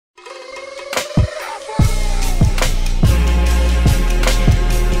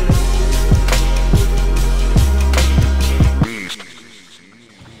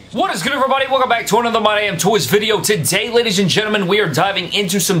everybody? Welcome back to another My Damn Toys video. Today, ladies and gentlemen, we are diving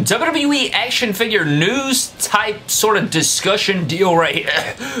into some WWE action figure news type sort of discussion deal right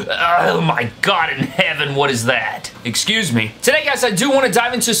here. Oh my god in heaven, what is that? Excuse me. Today, guys, I do want to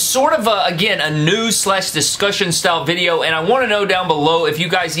dive into sort of, again, a news slash discussion style video, and I want to know down below if you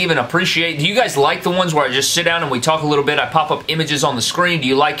guys even appreciate, do you guys like the ones where I just sit down and we talk a little bit, I pop up images on the screen? Do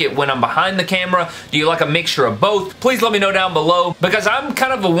you like it when I'm behind the camera? Do you like a mixture of both? Please let me know down below, because I'm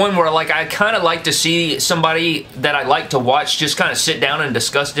kind of the one where I kind of like to see somebody that I like to watch just kind of sit down and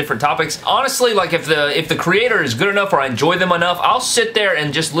discuss different topics. Honestly, like if the creator is good enough or I enjoy them enough, I'll sit there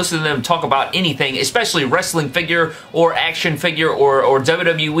and just listen to them talk about anything, especially wrestling figure or action figure or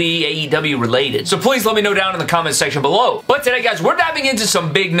WWE, AEW related. So please let me know down in the comment section below. But today, guys, we're diving into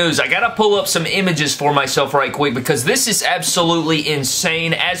some big news. I gotta pull up some images for myself right quick because this is absolutely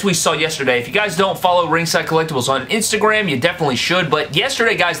insane. As we saw yesterday, if you guys don't follow Ringside Collectibles on Instagram, you definitely should. But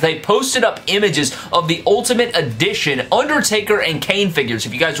yesterday, guys, they posted up images of the Ultimate Edition Undertaker and Kane figures.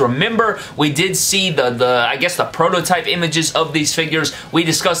 If you guys remember, we did see I guess the prototype images of these figures. We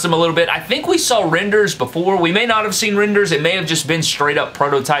discussed them a little bit. I think we saw renders before. We may not have seen renders. It may have just been straight up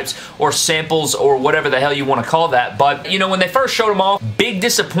prototypes or samples or whatever the hell you want to call that. But, you know, when they first showed them off, big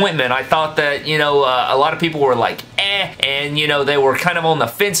disappointment. I thought that, you know, a lot of people were like, and, you know, they were kind of on the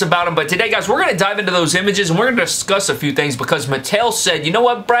fence about them. But today, guys, we're going to dive into those images and we're going to discuss a few things because Mattel said, you know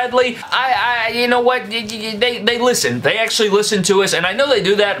what, Bradley, you know what, they listen. They actually listen to us, and I know they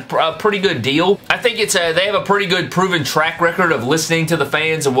do that a pretty good deal. I think they have a pretty good proven track record of listening to the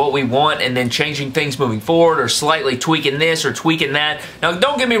fans and what we want and then changing things moving forward or slightly tweaking this or tweaking that. Now,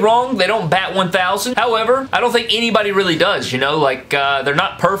 don't get me wrong, they don't bat 1,000. However, I don't think anybody really does, you know, like, they're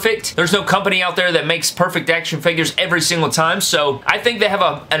not perfect. There's no company out there that makes perfect action figures every single time, so I think they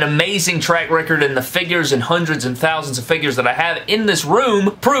have an amazing track record, and the figures and hundreds and thousands of figures that I have in this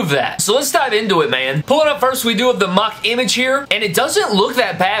room prove that. So let's dive into it, man. Pulling up first, we do have the mock image here, and it doesn't look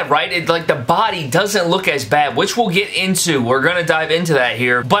that bad, right? Like, the body doesn't look as bad, which we'll get into. We're gonna dive into that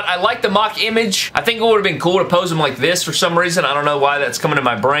here, but I like the mock image. I think it would have been cool to pose them like this for some reason. I don't know why that's coming to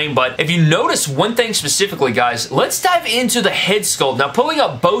my brain, but if you notice one thing specifically, guys, let's dive into the head sculpt. Now, pulling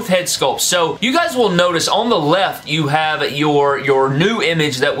up both head sculpts, so you guys will notice on the left, you have your new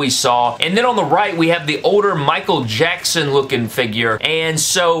image that we saw, and then on the right, we have the older Michael Jackson looking figure. And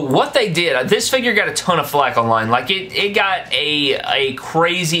so what they did, this figure got a ton of flack online. Like, it got a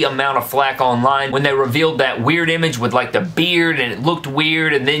crazy amount of flack online when they revealed that weird image with like the beard, and it looked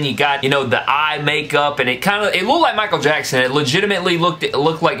weird, and then you got, you know, the eye makeup, and it looked like Michael Jackson. It legitimately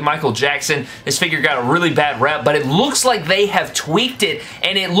looked like Michael Jackson. This figure got a really bad rep, but it looks like they have tweaked it,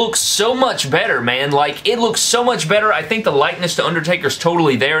 and it looks so much better, man. Like, it looks so much better. I think the likeness to Undertaker's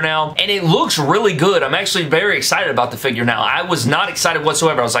totally there now, and it looks really good. I'm actually very excited about the figure now. I was not excited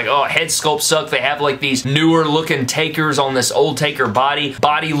whatsoever. I was like, oh, head sculpt suck. They have like these newer looking Takers on this old Taker body.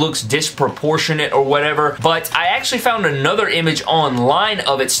 Body looks disproportionate or whatever, but I actually found another image online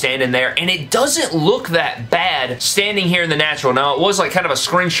of it standing there, and it doesn't look that bad standing here in the natural. Now, it was like kind of a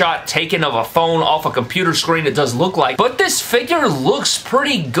screenshot taken of a phone off a computer screen, it does look like, but this figure looks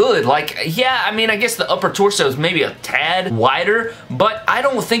pretty good. Like, yeah, I mean, I guess the upper torso is maybe a tad wider, but I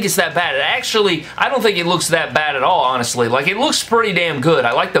don't think it's that bad. I don't think it looks that bad at all, honestly. Like, it looks pretty damn good.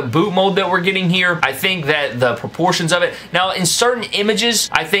 I like the boot mold that we're getting here. I think that the proportions of it, now in certain images,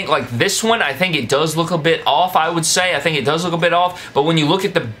 I think like this one, I think it does look a bit off, I would say. I think it does look a bit off, but when you look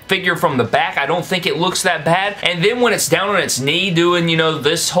at the figure from the back, I don't think it looks that bad. And then when it's down on its knee doing, you know,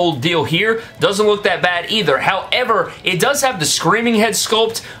 this whole deal here, doesn't look that bad either. However, it does have the screaming head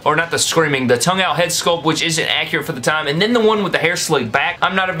sculpt, or not the screaming, the tongue out head sculpt, which isn't accurate for the time. And then the one with the hair slicked back,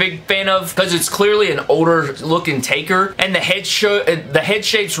 I'm not a big fan of, because it's clearly an older looking Taker, and the head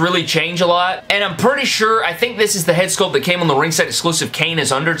shapes really change a lot. And I'm pretty sure, I think this is the head sculpt that came on the Ringside exclusive Kane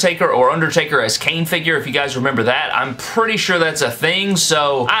as Undertaker, or Undertaker as Kane figure, if you guys remember that. I'm pretty sure that's a thing,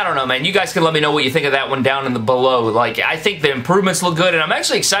 so I don't know, man. You guys can let me know what you think of that one down in the below. Like, I think the improvements look good, and I'm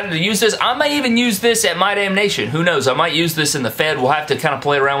actually excited to use this. I may even use this at My Damn Nation. Who knows? I might use this in the Fed. We'll have to kind of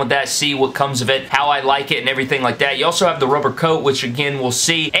play around with that, see what comes of it, how I like it, and everything like that. You also have the rubber coat, which again, we'll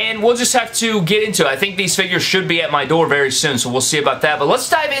see, and we'll just have to get into it. I think these figures should be at my door very soon, so we'll see about that. But let's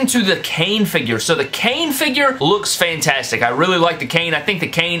dive into the Kane figure. So the Kane figure looks fantastic. I really like the Kane. I think the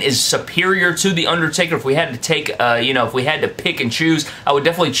Kane is superior to the Undertaker. If we had to take, you know, if we had to pick and choose, I would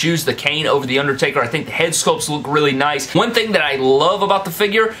definitely choose the Kane over the Undertaker. I think the head sculpts look really nice. One thing that I love about the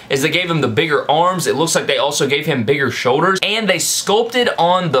figure is they gave him the bigger arms. It looks like they also gave him bigger shoulders, and they sculpted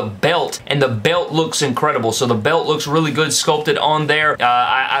on the belt, and the belt looks incredible. incredible. So the belt looks really good sculpted on there.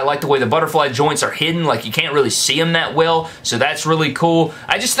 I like the way the butterfly joints are hidden. Like, you can't really see them that well, so that's really cool.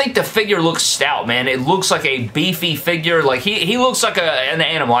 I just think the figure looks stout, man. It looks like a beefy figure. Like, he looks like an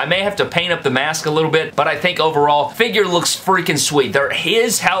animal. I may have to paint up the mask a little bit, but I think overall, figure looks freaking sweet. There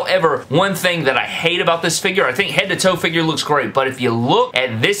is, however, one thing that I hate about this figure. I think head-to-toe figure looks great, but if you look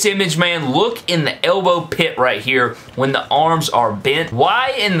at this image, man, look in the elbow pit right here when the arms are bent.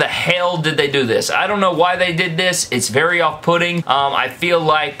 Why in the hell did they do this? I don't know why they did this. It's very off-putting. I feel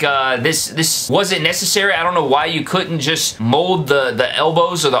like this wasn't necessary. I don't know why you couldn't just mold the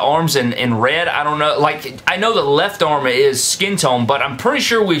elbows or the arms in red. I don't know. Like, I know the left arm is skin tone, but I'm pretty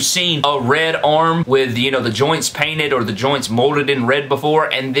sure we've seen a red arm with, you know, the joints painted or the joints molded in red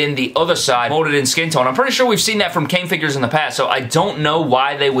before, and then the other side molded in skin tone. I'm pretty sure we've seen that from Kane figures in the past, so I don't know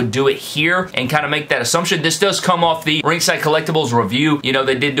why they would do it here and kind of make that assumption. This does come off the Ringside Collectibles review. You know,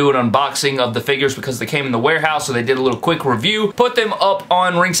 they did do an unboxing of the figures because they came in the warehouse, so they did a little quick review, put them up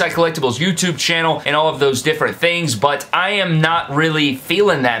on Ringside Collectibles YouTube channel and all of those different things, but I am not really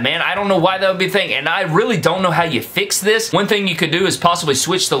feeling that, man. I don't know why that would be a thing, and I really don't know how you fix this. One thing you could do is possibly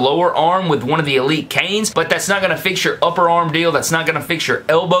switch the lower arm with one of the Elite Kanes, but that's not going to fix your upper arm deal. That's not going to fix your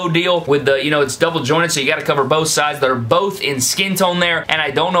elbow deal with the, you know, it's double jointed, so you got to cover both sides. They're both in skin tone there, and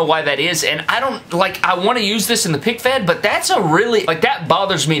I don't know why that is, and I don't, like, I want to use this in the pick fed, but that's a really, like, that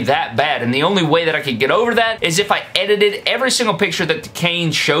bothers me that bad, and the only way that I could get over that is if I edited every single picture that the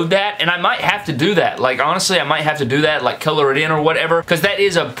Kane showed that, and I might have to do that. Like, honestly, I might have to do that, like, color it in or whatever, because that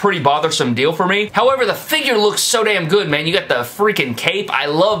is a pretty bothersome deal for me. However, the figure looks so damn good, man. You got the freaking cape. I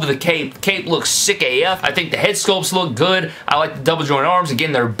love the cape. Cape looks sick AF. I think the head sculpts look good. I like the double joint arms.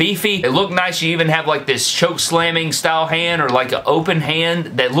 Again, they're beefy. They look nice. You even have like this choke slamming style hand or like an open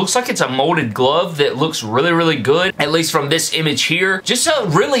hand that looks like it's a molded glove that looks really, really good, at least from this image here. Just a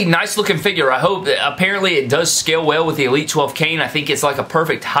really nice looking figure. I hope that apparently it does scale well with the Elite 12 Kane. I think it's like a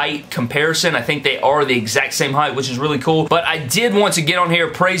perfect height comparison. I think they are the exact same height, which is really cool. But I did want to get on here,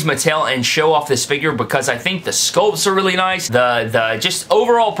 praise Mattel, and show off this figure because I think the sculpts are really nice. The just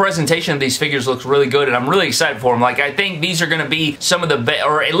overall presentation of these figures looks really good, and I'm really excited for them. Like, I think these are going to be some of the best,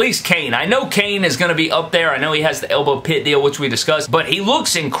 or at least Kane. I know Kane is going to be up there. I know he has the elbow pit deal, which we discussed, but he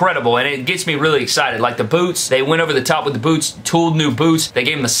looks incredible, and it gets me really excited. Like, the boots, they went over the top with the boots, tooled new boots. They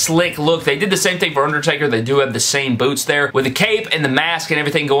gave him a slick look. They did the same thing for Undertaker. They do have the same boots there with the cape and the mask and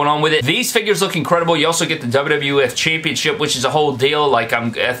everything going on with it. These figures look incredible. You also get the WWF Championship, which is a whole deal. Like,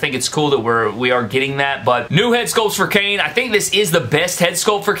 I think it's cool that we are getting that. But new head sculpts for Kane. I think this is the best head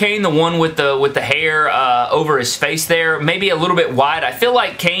sculpt for Kane, the one with the hair over his face there. Maybe a little bit wide. I feel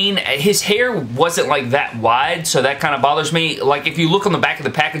like Kane, his hair wasn't like that wide, so that kind of bothers me. Like, if you look on the back of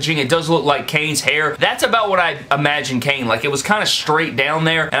the packaging, it does look like Kane's hair. That's about what I imagine Kane. Like, it was kind of straight down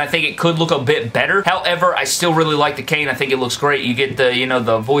there, and I think it could look a bit better. However, I still really like the Kane. I think it looks great. You get the, you know,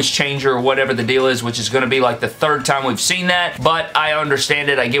 the voice changer or whatever the deal is, which is going to be like the third time we've seen that, but I understand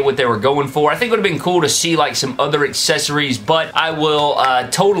it. I get what they were going for. I think it would have been cool to see like some other accessories, but I will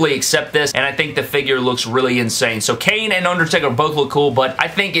totally accept this, and I think the figure looks really insane. So Kane and Undertaker both look cool, but I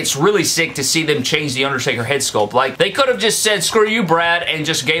think it's really sick to see them change the Undertaker head sculpt. Like, they could have just said, screw you, Brad, and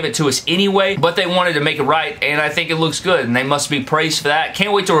just gave it to us anyway, but they wanted to make it right, and I think it looks good, and they must be praised for that.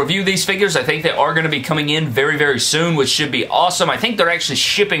 Can't wait to review these figures. I think they are going to be coming in very, very soon, which should be awesome. I think they're actually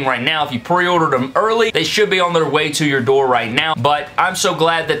shipping right now. If you pre-ordered them early, they should be on their way to your door right now, but I'm so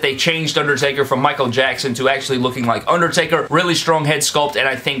glad that they changed Undertaker from Michael Jackson to actually looking like Undertaker. Really strong head sculpt, and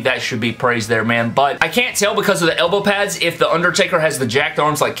I think that should be praised there, man. But I can't tell because of the elbow pads if the Undertaker has the jacked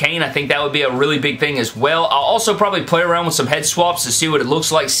arms like Kane. I think that would be a really big thing as well. I'll also probably play around with some head swaps to see what it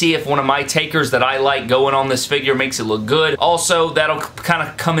looks like, see if one of my takers that I like going on this figure makes it look good. Also, that'll kind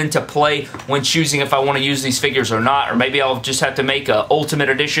of come into play when choosing if I want to use these figures or not, or maybe I'll just have to make a Ultimate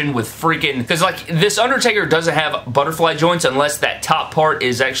Edition with freaking, because like this Undertaker doesn't have butterfly joints unless that top part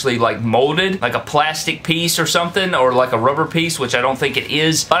is actually like molded, like a plastic piece or something, or like a rubber piece, which I don't think it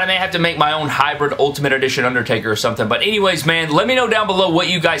is, but I may have to make my own hybrid Ultimate Edition Undertaker or something. But anyways, man, let me know down below what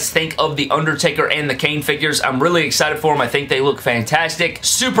you guys think of the Undertaker and the Kane figures. I'm really excited for them. I think they look fantastic.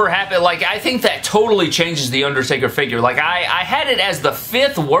 Super happy. Like, I think that totally changes the Undertaker figure. Like, I had it as the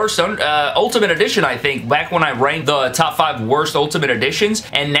 5th worst Ultimate Edition, I think, back when I ranked the top 5 worst Ultimate Editions,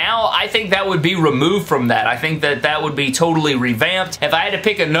 and now I think that would be removed from that. I think that that would be totally revamped. If I had to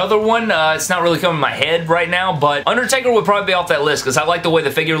pick another one, it's not really coming in my head right now, but Undertaker would probably be off that list because I like the way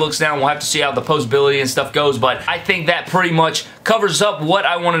the figure looks now. We'll have to see how the posability and stuff goes, but I think that pretty much covers up what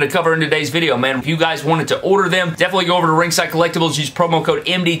I wanted to cover in today's video, man. If you guys wanted to order them, definitely go over to Ringside Collectibles, use promo code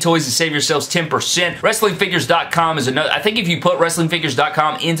MDTOYS to save yourselves 10%. WrestlingFigures.com is another. I think if you put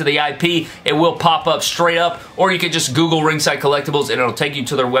WrestlingFigures.com into the IP, it will pop up straight up, or you could just Google Ringside Collectibles and it'll take you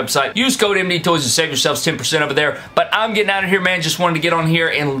to their website. Use code MDTOYS to save yourselves 10% over there. But I'm getting out of here, man. Just wanted to get on here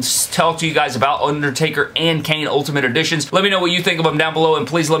and talk to you guys about Undertaker and Kane Ultimate Editions. Let me know what you think of them down below, and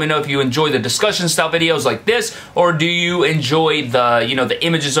please let me know if you enjoy the discussion style videos like this, or do you enjoy the, you know, the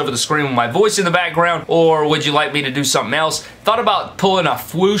images over the screen with my voice in the background, or would you like me to do something else? Thought about pulling a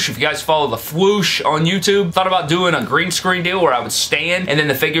Fwoosh, if you guys follow the Fwoosh on YouTube. Thought about doing a green screen deal where I would stand and then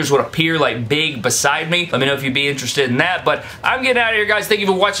the figures would appear like big beside me. Let me know if you'd be interested in that. But I'm getting out of here, guys. Thank you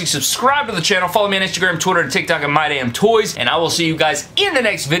for watching. Subscribe to the channel. Follow me on Instagram, Twitter, and TikTok at MyDamnToys. And I will see you guys in the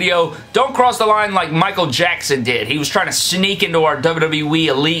next video. Don't cross the line like Michael Jackson did. He was trying to sneak into our WWE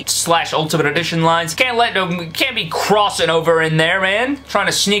Elite / Ultimate Edition lines. Can't be crossing over in there, man. Trying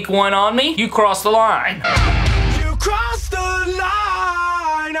to sneak one on me. You crossed the line. You crossed